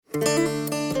Welcome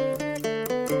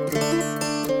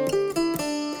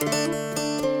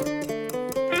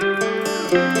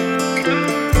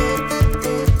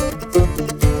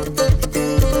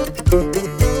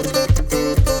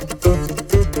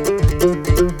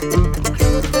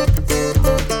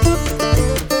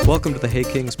to the Hay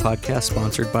Kings podcast,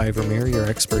 sponsored by Vermeer, your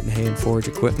expert in hay and forage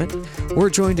equipment. We're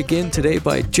joined again today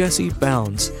by Jesse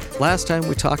Bounds. Last time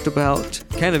we talked about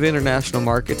kind of international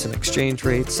markets and exchange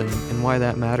rates and why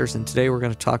that matters, and today we're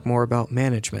going to talk more about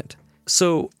management.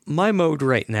 So my mode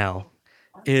right now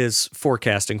is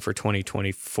forecasting for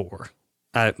 2024.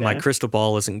 My crystal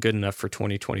ball isn't good enough for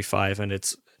 2025, and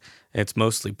it's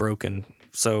mostly broken,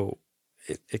 so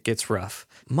it gets rough.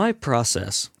 My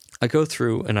process, I go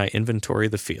through and I inventory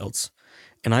the fields,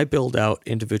 and I build out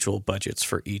individual budgets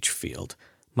for each field.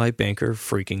 My banker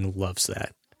freaking loves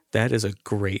that. That is a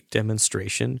great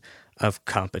demonstration of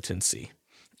competency.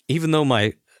 Even though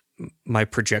my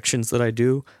projections that I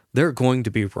do, they're going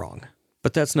to be wrong.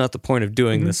 But that's not the point of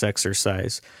doing this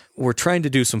exercise. We're trying to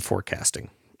do some forecasting.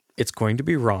 It's going to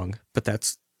be wrong, but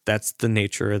that's the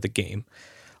nature of the game.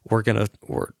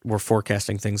 We're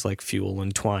forecasting things like fuel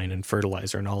and twine and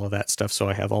fertilizer and all of that stuff, so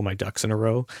I have all my ducks in a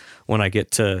row. When I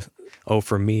get to,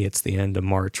 for me, it's the end of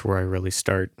March where I really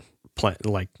start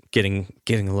getting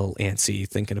a little antsy,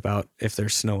 thinking about if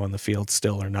there's snow on the field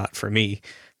still or not for me.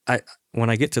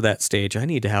 When I get to that stage, I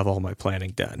need to have all my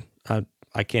planning done.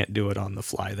 I can't do it on the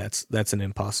fly. That's an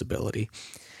impossibility.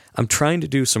 I'm trying to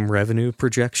do some revenue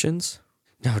projections.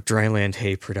 Now, dryland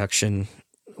hay production,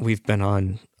 we've been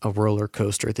on a roller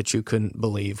coaster that you couldn't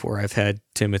believe, where I've had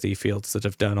Timothy fields that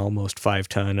have done almost 5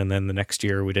 ton, and then the next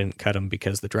year we didn't cut them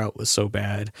because the drought was so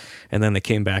bad, and then they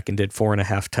came back and did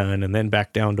 4.5 ton, and then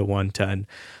back down to 1 ton.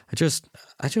 I just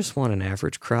want an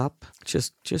average crop.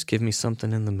 Just give me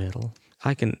something in the middle.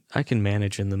 I can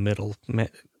manage in the middle,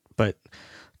 but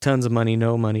tons of money,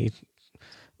 no money,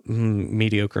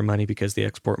 mediocre money because the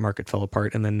export market fell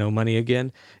apart, and then no money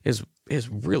again is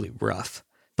really rough.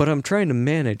 But I'm trying to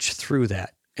manage through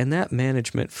that. And that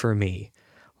management for me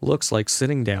looks like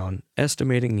sitting down,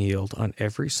 estimating yield on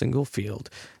every single field,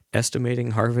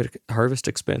 estimating harvest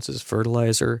expenses,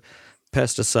 fertilizer,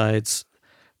 pesticides,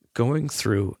 going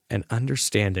through and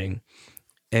understanding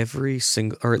every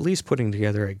single, or at least putting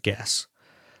together a guess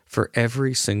for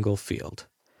every single field.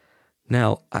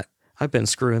 Now, I've been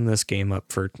screwing this game up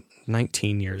for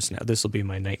 19 years now. This will be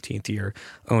my 19th year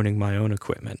owning my own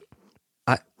equipment.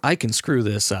 I can screw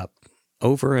this up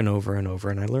over and over and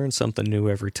over, and I learn something new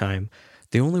every time.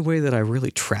 The only way that I really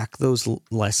track those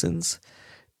lessons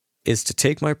is to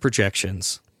take my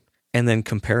projections and then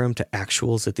compare them to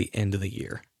actuals at the end of the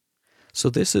year. So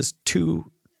this is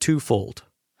twofold.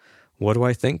 What do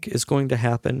I think is going to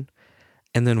happen?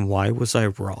 And then why was I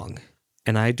wrong?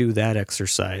 And I do that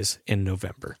exercise in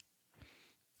November.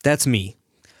 That's me.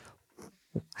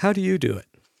 How do you do it?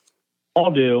 All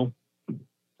I'll do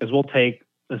is we'll take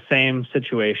the same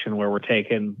situation where we're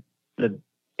taking the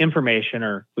information,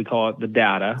 or we call it the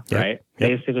data, right? Yep.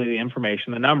 Basically the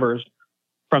information, the numbers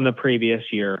from the previous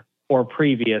year or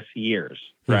previous years,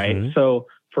 right? So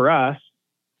for us,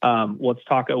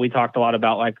 we talked a lot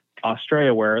about like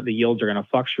Australia, where the yields are going to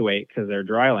fluctuate because they're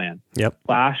dry land. Yep.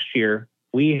 Last year,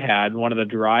 we had one of the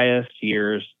driest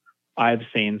years I've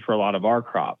seen for a lot of our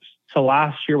crops. So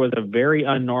last year was a very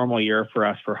unnormal year for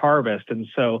us for harvest. And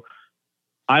so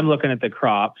I'm looking at the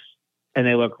crops and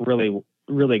they look really,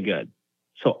 really good.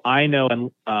 So I know,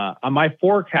 and my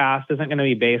forecast isn't going to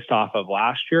be based off of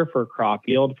last year for crop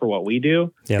yield for what we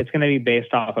do. Yep. It's going to be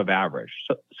based off of average.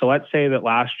 So let's say that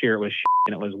last year it was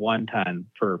and it was 1 ton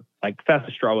for like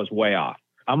Festus straw was way off.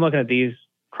 I'm looking at these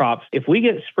crops. If we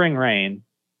get spring rain,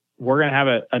 we're going to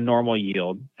have a normal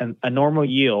yield, and a normal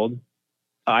yield,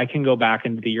 I can go back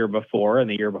into the year before and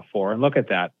the year before and look at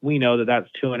that. We know that that's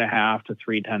 2.5 to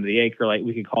 3 tons of the acre. Like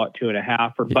we could call it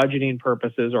 2.5 for budgeting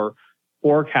purposes or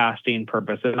forecasting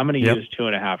purposes. I'm going to use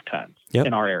 2.5 tons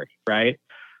in our area, right?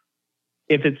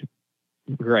 If it's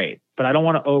great, but I don't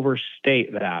want to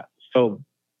overstate that. So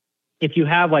if you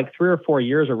have like 3 or 4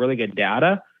 years of really good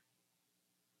data,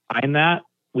 in that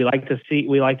we like to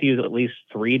use at least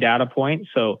 3 data points.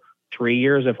 So 3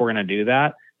 years if we're going to do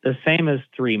that. The same as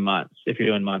 3 months if you're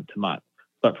doing month to month.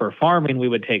 But for farming, we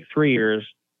would take 3 years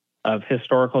of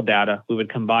historical data. We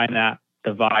would combine that,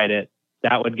 divide it.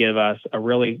 That would give us a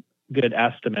really good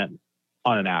estimate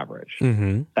on an average.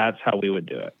 That's how we would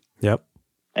do it. Yep.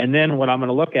 And then what I'm going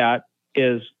to look at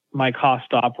is my cost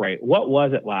to operate. What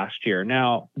was it last year?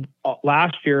 Now,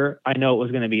 last year, I know it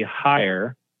was going to be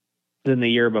higher than the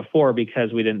year before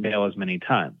because we didn't bale as many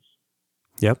tons.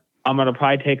 Yep. I'm going to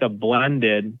probably take a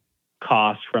blended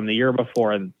costs from the year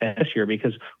before and this year,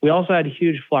 because we also had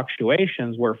huge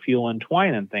fluctuations where fuel and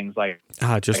twine and things like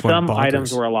just some bonkers.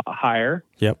 items were a lot higher.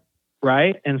 Yep.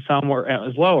 Right. And some were, it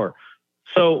was lower.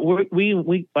 So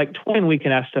we like twine, we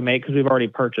can estimate because we've already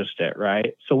purchased it.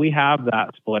 Right. So we have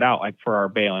that split out like for our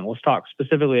baling. Let's talk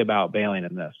specifically about baling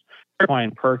in this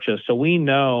twine purchase. So we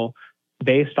know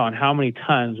based on how many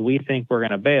tons we think we're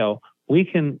going to bale, we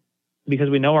can, because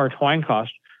we know our twine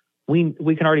cost, we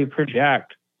can already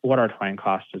project what our twine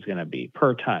cost is going to be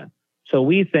per ton. So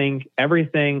we think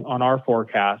everything on our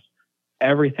forecast,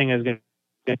 everything is going to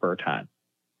be per ton.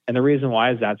 And the reason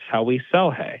why is that's how we sell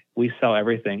hay. We sell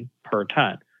everything per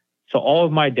ton. So all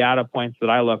of my data points that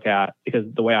I look at, because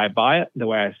the way I buy it, the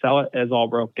way I sell it is all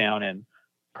broke down in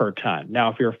per ton.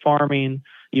 Now, if you're farming,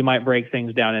 you might break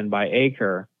things down in by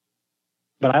acre,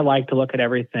 but I like to look at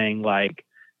everything like,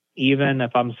 even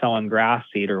if I'm selling grass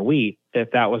seed or wheat,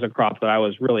 if that was a crop that I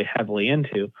was really heavily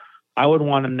into, I would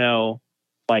want to know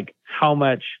like how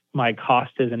much my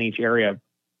cost is in each area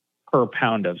per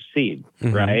pound of seed,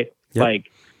 right? Yep. Like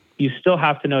you still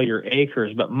have to know your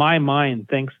acres, but my mind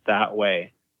thinks that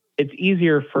way. It's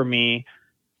easier for me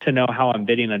to know how I'm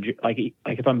bidding, like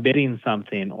if I'm bidding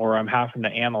something or I'm having to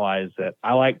analyze it,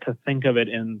 I like to think of it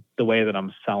in the way that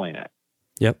I'm selling it.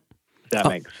 Yep. That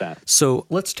makes sense. So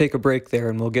let's take a break there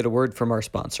and we'll get a word from our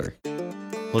sponsor.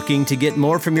 Looking to get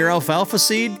more from your alfalfa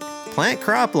seed? Plant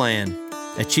cropland.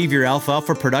 Achieve your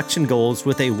alfalfa production goals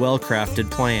with a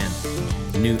well-crafted plan.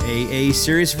 New AA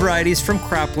series varieties from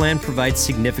Cropland provide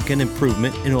significant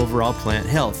improvement in overall plant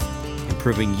health,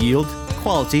 improving yield,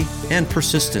 quality, and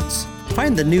persistence.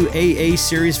 Find the new AA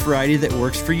series variety that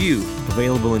works for you,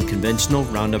 available in conventional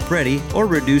Roundup Ready or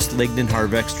reduced lignin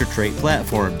Harvextra trait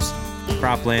platforms.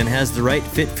 Cropland has the right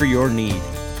fit for your need.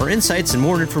 For insights and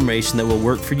more information that will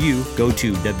work for you, go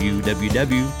to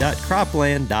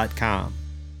www.cropland.com.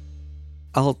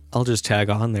 I'll just tag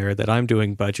on there that I'm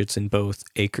doing budgets in both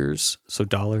acres, so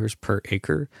dollars per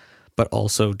acre, but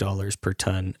also dollars per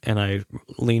ton, and I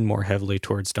lean more heavily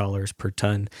towards dollars per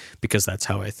ton because that's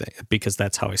how I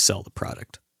sell the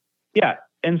product. Yeah,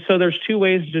 and so there's two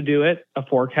ways to do it. A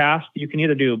forecast, you can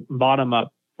either do bottom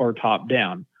up or top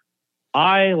down.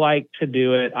 I like to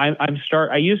do it.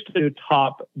 I used to do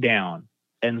top down,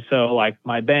 and so like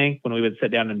my bank, when we would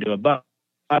sit down and do a budget,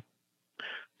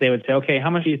 they would say, okay, how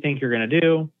much do you think you're going to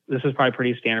do? This is probably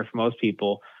pretty standard for most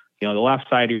people. You know, the left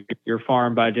side, your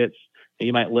farm budgets,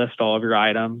 you might list all of your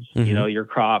items, you know, your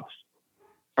crops,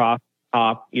 top,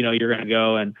 you know, you're going to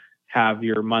go and have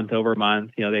your month over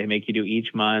month, you know, they make you do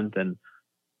each month. And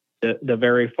the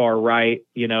very far right,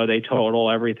 you know, they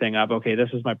total everything up. Okay, this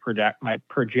is my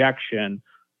projection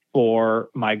for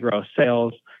my gross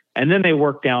sales. And then they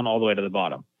work down all the way to the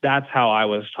bottom. That's how I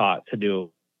was taught to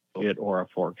do it or a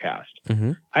forecast.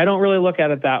 I don't really look at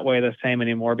it that way the same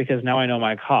anymore because now I know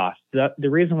my cost. The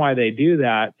reason why they do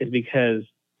that is because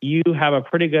you have a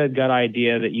pretty good gut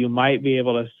idea that you might be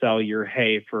able to sell your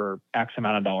hay for X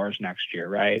amount of dollars next year,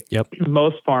 right? Yep.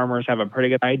 Most farmers have a pretty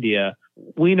good idea.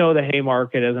 We know the hay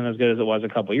market isn't as good as it was a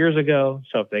couple of years ago.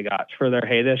 So if they got for their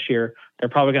hay this year, they're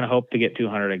probably going to hope to get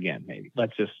 200 again, maybe.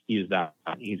 Let's just use that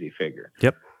easy figure.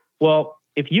 Yep. Well,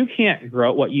 if you can't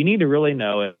grow, what you need to really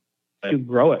know is to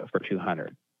grow it for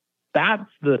 200.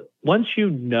 Once you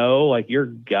know, like your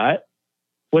gut,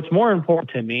 what's more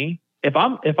important to me,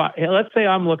 let's say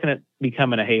I'm looking at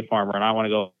becoming a hay farmer and I want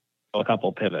to go a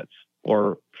couple pivots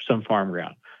or some farm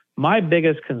ground. My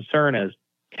biggest concern is,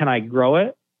 can I grow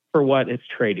it for what it's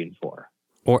trading for?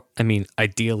 Or, I mean,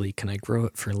 ideally, can I grow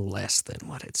it for less than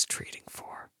what it's trading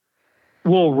for?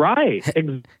 Well, right.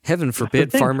 Heaven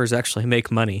forbid farmers actually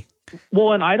make money.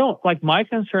 Well, and my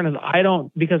concern is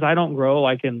because I don't grow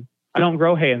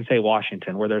hay in, say,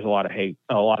 Washington, where there's a lot of hay,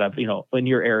 you know, in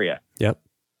your area. Yep.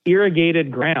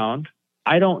 Irrigated ground,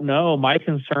 I don't know. My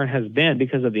concern has been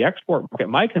because of the export market.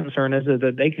 My concern is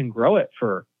that they can grow it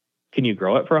can you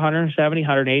grow it for $170,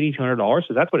 $180, $200?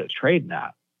 So that's what it's trading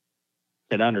at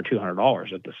under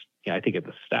 $200 I think at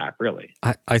the stack, really.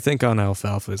 I think on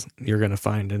alfalfa, you're going to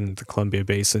find in the Columbia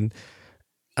Basin,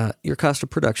 your cost of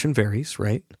production varies,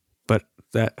 right? But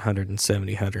that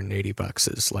 $170,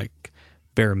 $180 is like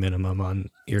bare minimum on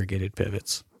irrigated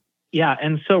pivots. Yeah.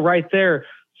 And so right there,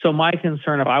 so my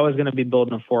concern, if I was going to be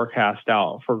building a forecast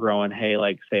out for growing hay,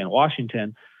 like say in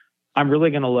Washington, I'm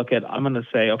really going to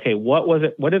say, okay,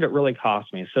 what did it really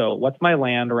cost me? So what's my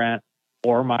land rent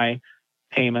or my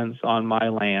payments on my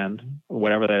land, or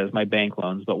whatever that is, my bank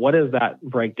loans, but what does that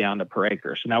break down to per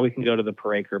acre? So now we can go to the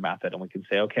per acre method and we can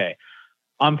say, okay,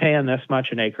 I'm paying this much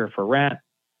an acre for rent,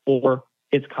 or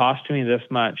it's costing me this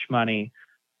much money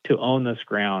to own this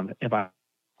ground if I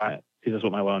because that's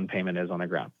what my loan payment is on the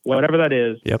ground. Whatever that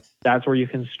is, that's where you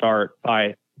can start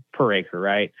by per acre,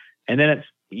 right? And then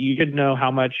you should know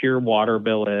how much your water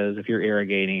bill is if you're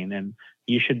irrigating, and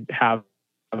you should have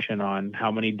option on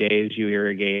how many days you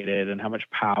irrigated and how much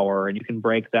power, and you can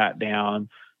break that down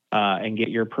and get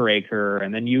your per acre.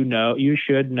 And then you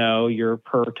should know your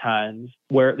per tons.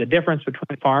 Where the difference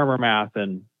between farmer math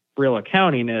and real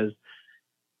accounting is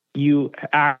you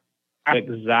act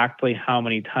exactly how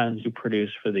many tons you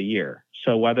produce for the year.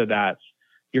 So whether that's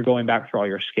you're going back through all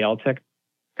your scale tick,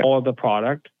 all of the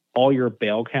product, all your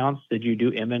bale counts, did you do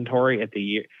inventory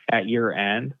at year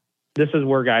end? This is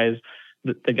where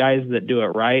the guys that do it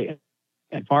right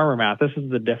and farmer math, this is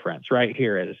the difference right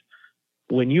here is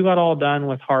when you got all done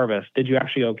with harvest, did you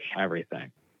actually go count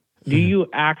everything? Do you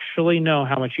actually know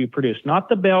how much you produced? Not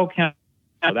the bale count.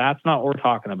 That's not what we're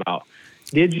talking about.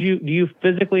 Do you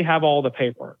physically have all the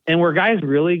paper? And where guys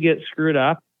really get screwed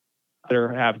up, they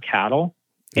have cattle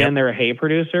and they're a hay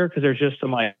producer, because there's just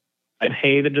some like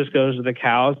hay that just goes to the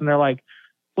cows, and they're like,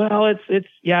 well, it's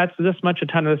this much a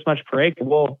ton of this much per acre.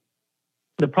 Well,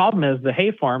 the problem is the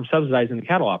hay farm subsidizing the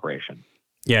cattle operation.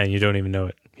 Yeah, and you don't even know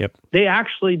it. Yep. They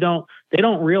actually don't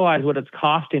realize what it's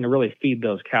costing to really feed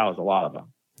those cows, a lot of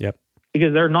them. Yep.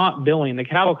 Because they're not billing the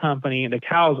cattle company. The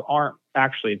cows aren't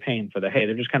actually paying for the hay.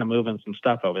 They're just kind of moving some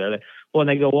stuff over there. And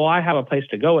they go, well, I have a place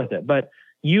to go with it. But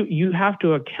you have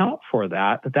to account for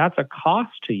that's a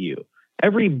cost to you.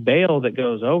 Every bale that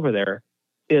goes over there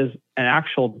is an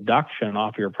actual deduction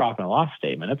off your profit and loss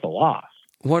statement. It's a loss.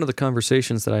 One of the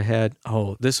conversations that I had,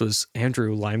 this was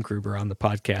Andrew Limegruber on the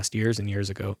podcast years and years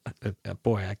ago.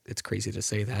 Boy, it's crazy to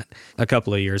say that. A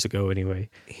couple of years ago anyway.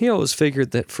 He always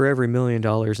figured that for every $1 million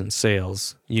in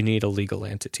sales, you need a legal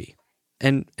entity.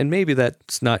 And maybe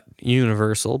that's not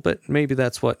universal, but maybe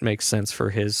that's what makes sense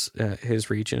for his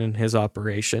region and his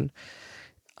operation.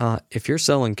 If you're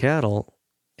selling cattle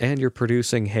and you're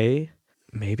producing hay,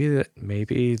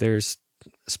 maybe there's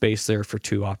space there for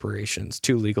two operations,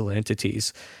 two legal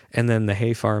entities, and then the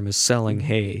hay farm is selling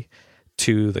hay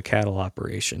to the cattle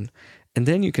operation. And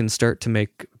then you can start to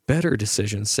make better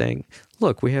decisions saying,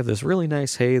 look, we have this really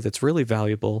nice hay that's really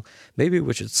valuable. Maybe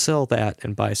we should sell that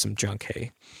and buy some junk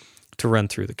hay to run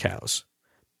through the cows.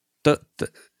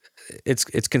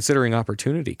 It's considering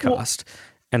opportunity cost.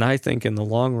 And I think in the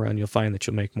long run, you'll find that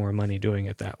you'll make more money doing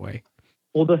it that way.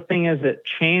 Well, the thing is, it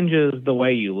changes the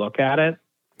way you look at it.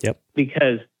 Yep.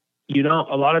 Because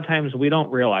a lot of times we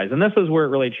don't realize, and this is where it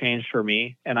really changed for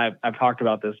me, and I've talked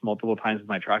about this multiple times with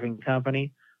my trucking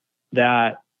company,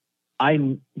 that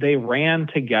they ran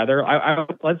together.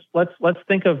 Let's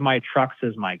think of my trucks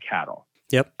as my cattle.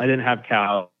 Yep. I didn't have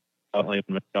cows. I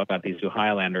got these two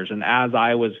Highlanders, and as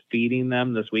I was feeding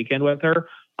them this weekend with her,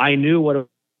 I knew what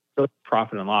a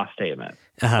profit and loss statement.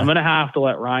 I'm going to have to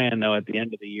let Ryan know at the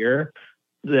end of the year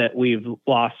that we've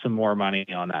lost some more money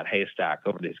on that haystack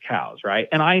over these cows, right?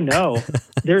 And I know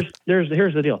here's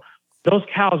the deal. Those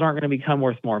cows aren't going to become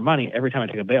worth more money every time I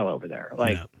take a bale over there.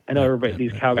 I know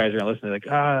these cow guys are going to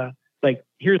listen.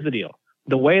 Here's the deal.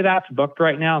 The way that's booked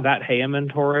right now, that hay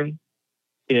inventory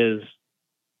is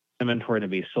inventory to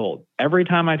be sold. Every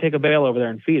time I take a bale over there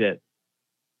and feed it,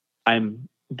 I'm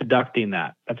deducting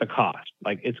that. That's a cost.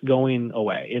 It's going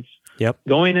away. It's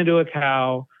going into a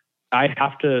cow. I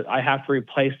have to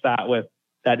replace that with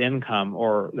that income,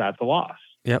 or that's a loss.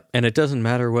 Yep. And it doesn't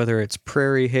matter whether it's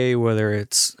prairie hay, whether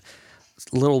it's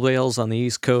little bales on the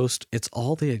East Coast, it's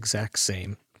all the exact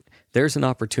same. There's an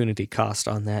opportunity cost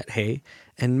on that hay.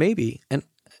 And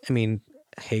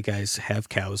hay guys have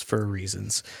cows for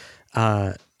reasons.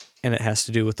 And it has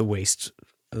to do with the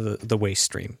waste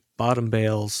stream. Bottom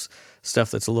bales,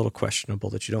 stuff that's a little questionable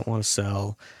that you don't want to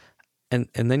sell. And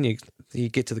then you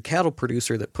get to the cattle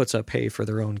producer that puts up hay for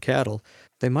their own cattle.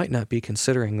 They might not be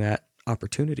considering that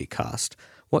opportunity cost.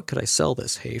 What could I sell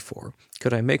this hay for?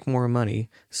 Could I make more money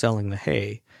selling the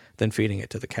hay than feeding it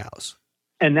to the cows?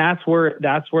 And that's where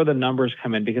the numbers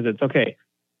come in, because it's okay.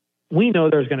 We know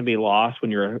there's going to be loss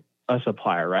when you're a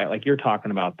supplier, right? Like you're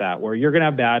talking about that, where you're going to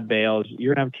have bad bales,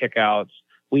 you're going to have kickouts.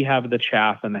 We have the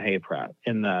chaff in the hay press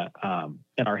in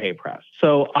our hay press.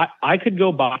 So I could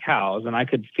go buy cows and I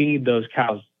could feed those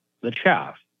cows the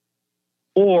chaff,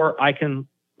 or I can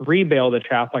rebale the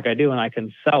chaff like I do, and I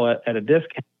can sell it at a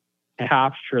discount and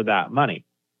capture that money.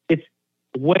 It's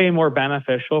way more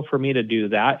beneficial for me to do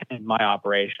that in my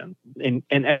operation. And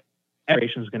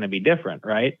operation is going to be different,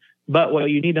 right? But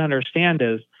what you need to understand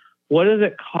is, what is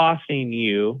it costing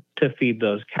you to feed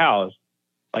those cows?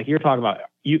 Like you're talking about,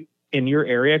 in your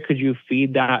area, could you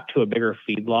feed that to a bigger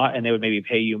feedlot and they would maybe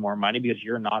pay you more money because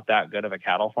you're not that good of a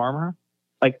cattle farmer?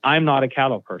 I'm not a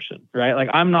cattle person, right?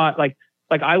 I'm not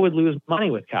like I would lose money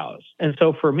with cows. And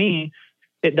so for me,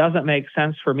 it doesn't make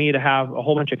sense for me to have a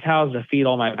whole bunch of cows to feed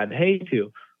all my bad hay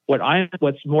to.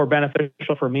 What's more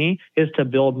beneficial for me is to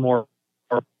build more,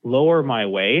 or lower my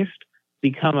waste,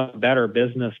 become a better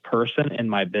business person in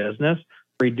my business,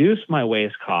 reduce my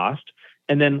waste cost,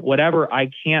 and then whatever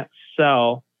I can't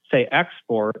sell, say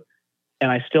export,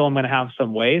 and I still am going to have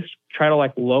some waste, try to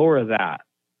like lower that.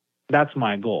 That's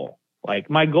my goal. Like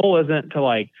my goal isn't to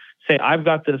like say I've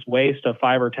got this waste of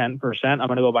 5 or 10%. I'm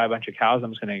going to go buy a bunch of cows.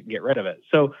 I'm just going to get rid of it.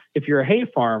 So if you're a hay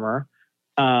farmer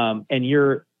and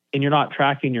you're not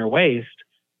tracking your waste,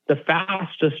 the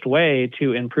fastest way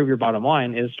to improve your bottom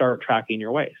line is start tracking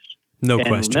your waste. No and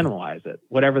question. Minimize it,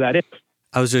 whatever that is.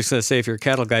 I was just going to say, if you're a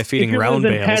cattle guy feeding if you're round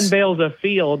losing bales, 10 bales of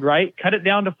field, right? Cut it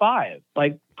down to 5.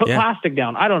 Like put plastic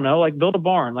down. I don't know. Like build a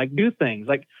barn. Like do things.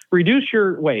 Like reduce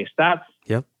your waste. That's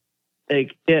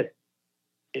like it.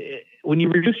 When you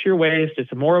reduce your waste,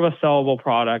 it's more of a sellable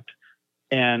product.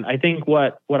 And I think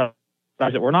what we're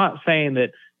not saying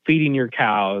that feeding your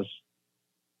cows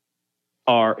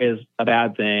is a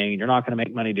bad thing. You're not going to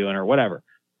make money doing it or whatever.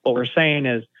 What we're saying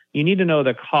is you need to know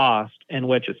the cost in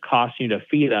which it's costing you to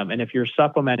feed them. And if you're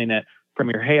supplementing it from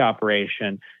your hay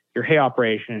operation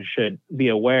should be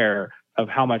aware of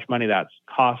how much money that's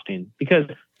costing. Because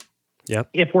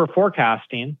if we're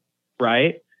forecasting,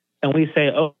 right, and we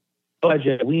say,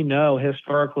 budget, we know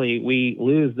historically we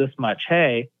lose this much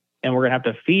hay and we're going to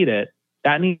have to feed it,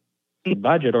 that needs the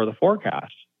budget or the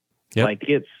forecast. Like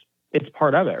it's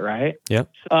part of it, right?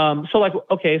 So like,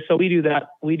 okay, so we do that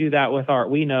with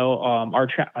we know our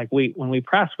when we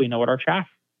press, we know what our chaff.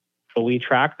 So we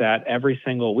track that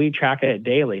we track it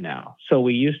daily now. So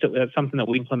that's something that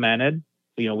we implemented.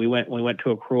 You know, we went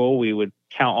to accrual, we would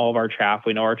count all of our chaff.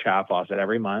 We know our chaff loss at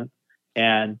every month.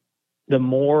 And the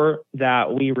more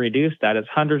that we reduce that, it's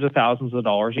hundreds of thousands of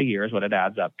dollars a year is what it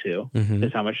adds up to,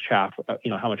 is how much chaff,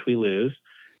 how much we lose.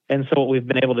 And so what we've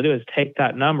been able to do is take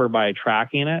that number by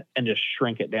tracking it and just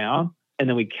shrink it down. And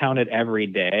then we count it every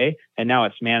day. And now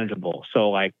it's manageable. So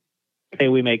like, say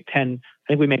we make 10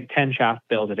 chaff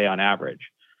bales a day on average.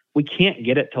 We can't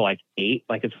get it to like 8.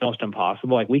 Like it's almost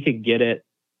impossible. Like we could get it,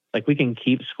 like we can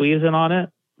keep squeezing on it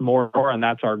more. And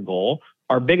that's our goal.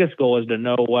 Our biggest goal is to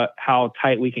know how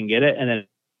tight we can get it. And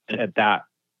then at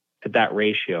that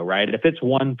ratio, right? If it's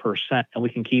 1% and we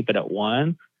can keep it at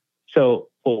 1. So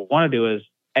what we want to do is,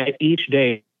 at each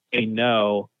day, we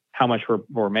know how much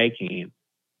we're making,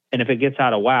 and if it gets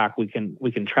out of whack, we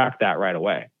can track that right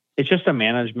away. It's just a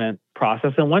management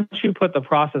process, and once you put the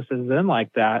processes in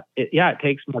like that, it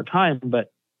takes more time.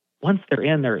 But once they're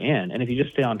in, and if you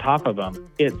just stay on top of them,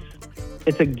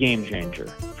 it's a game changer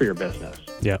for your business.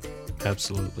 Yeah,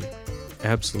 absolutely.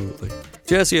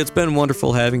 Jesse, it's been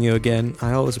wonderful having you again.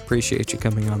 I always appreciate you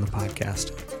coming on the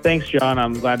podcast. Thanks, John.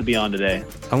 I'm glad to be on today.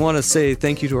 I want to say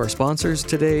thank you to our sponsors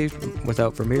today.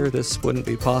 Without Vermeer, this wouldn't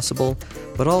be possible.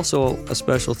 But also a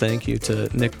special thank you to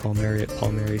Nick Palmieri at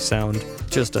Palmieri Sound.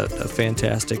 Just a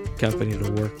fantastic company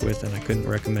to work with, and I couldn't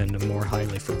recommend them more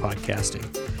highly for podcasting.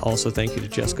 Also, thank you to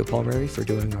Jessica Palmieri for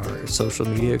doing our social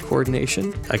media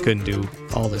coordination. I couldn't do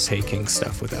all this Hey King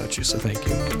stuff without you, so thank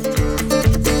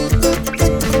you.